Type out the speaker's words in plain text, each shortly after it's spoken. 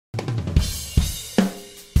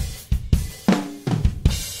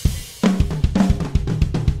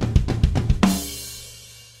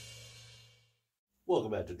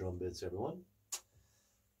Welcome back to Drumbits, everyone.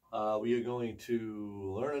 We are going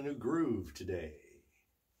to learn a new groove today.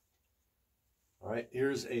 All right,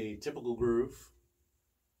 here's a typical groove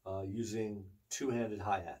using two-handed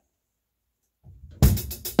hi-hat.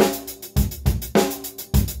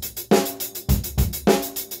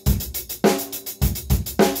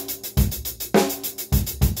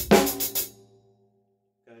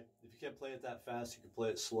 Okay, if you can't play it that fast, you can play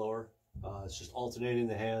it slower. It's just alternating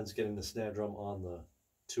the hands, getting the snare drum on the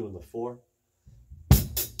 2 and the 4. Okay,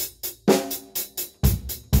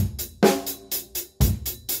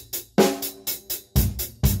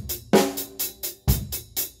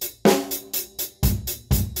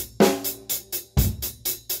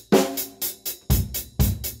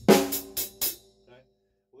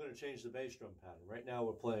 we're going to change the bass drum pattern. Right now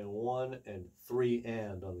we're playing 1 and 3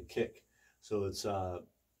 and on the kick. So it's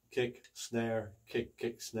kick, snare, kick,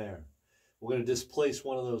 kick, snare. We're going to displace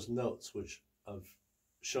one of those notes, which I've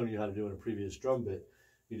shown you how to do in a previous drum bit.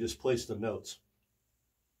 You displace the notes.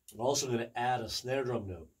 I'm also going to add a snare drum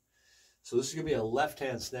note. So this is going to be a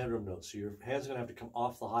left-hand snare drum note. So your hand's going to have to come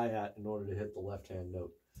off the hi-hat in order to hit the left-hand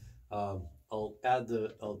note.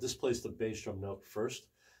 I'll displace the bass drum note first.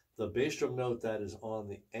 The bass drum note that is on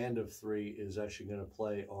the and of 3 is actually going to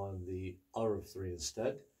play on the of 3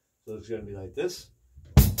 instead. So it's going to be like this.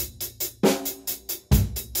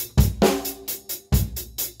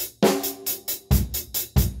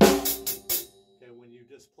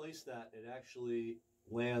 Displace that, it actually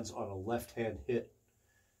lands on a left-hand hit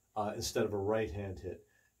instead of a right-hand hit.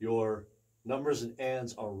 Your numbers and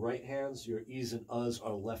ands are right hands, your e's and uhs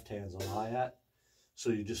are left hands on hi-hat. So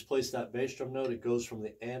you displace that bass drum note, it goes from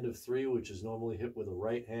the and of 3, which is normally hit with the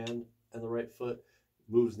right hand and the right foot,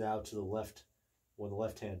 moves now to the left when the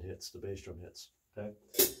left hand hits, the bass drum hits. Okay.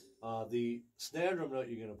 The snare drum note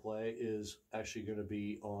you're going to play is actually going to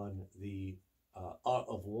be on the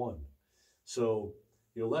of 1. So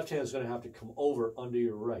your left hand is going to have to come over under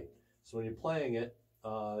your right. So when you're playing it,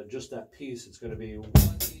 just that piece, it's going to be 1,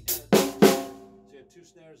 8, 10. So you have 2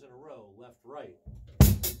 snares in a row, left, right.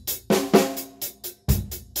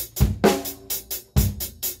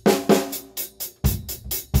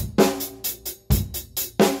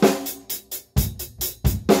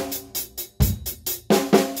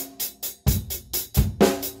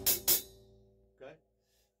 Okay.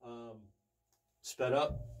 Sped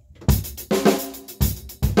up.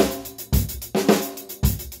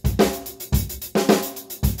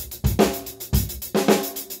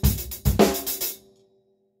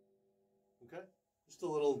 Okay, just a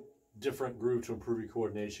little different groove to improve your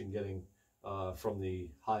coordination, getting from the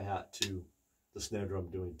hi-hat to the snare drum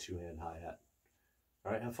doing two-hand hi-hat.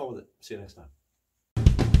 All right, have fun with it. See you next time.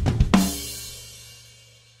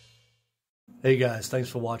 Hey guys, thanks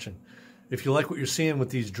for watching. If you like what you're seeing with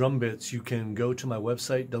these drum bits, you can go to my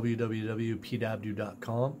website,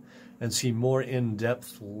 www.abdou.com, and see more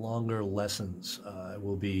in-depth, longer lessons. I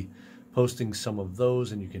will be posting some of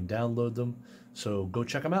those, and you can download them. So go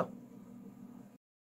check them out.